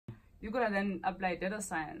You've got to then apply data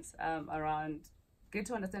science around, get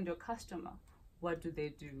to understand your customer. What do they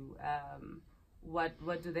do?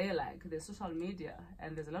 What do they like? There's social media,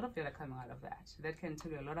 and there's a lot of data coming out of that. That can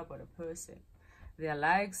tell you a lot about a person. Their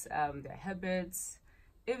likes, their habits,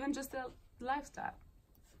 even just their lifestyle.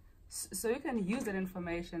 So you can use that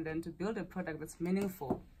information then to build a product that's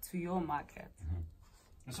meaningful to your market.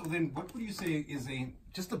 Mm-hmm. So then what would you say is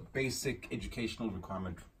just a basic educational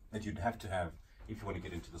requirement that you'd have to have if you want to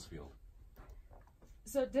get into this field?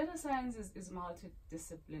 So data science is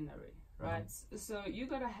multidisciplinary, right? Mm-hmm. So you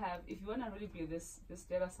gotta have, if you wanna really be this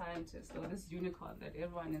data scientist or this unicorn that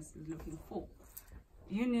everyone is looking for,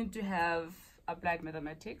 you need to have applied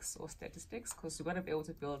mathematics or statistics, because you gotta be able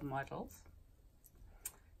to build models.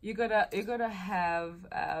 You gotta have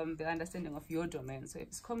the understanding of your domain. So if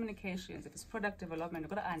it's communications, if it's product development, you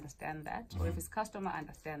gotta understand that. Mm-hmm. Or if it's customer,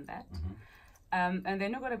 understand that. Mm-hmm. And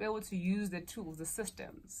then you've got to be able to use the tools, the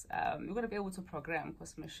systems. You've got to be able to program,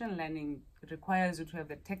 because machine learning requires you to have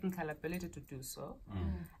the technical ability to do so.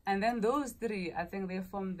 Mm. And then those three, I think they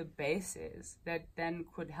form the basis that then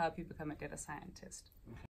could help you become a data scientist.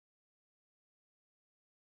 Okay.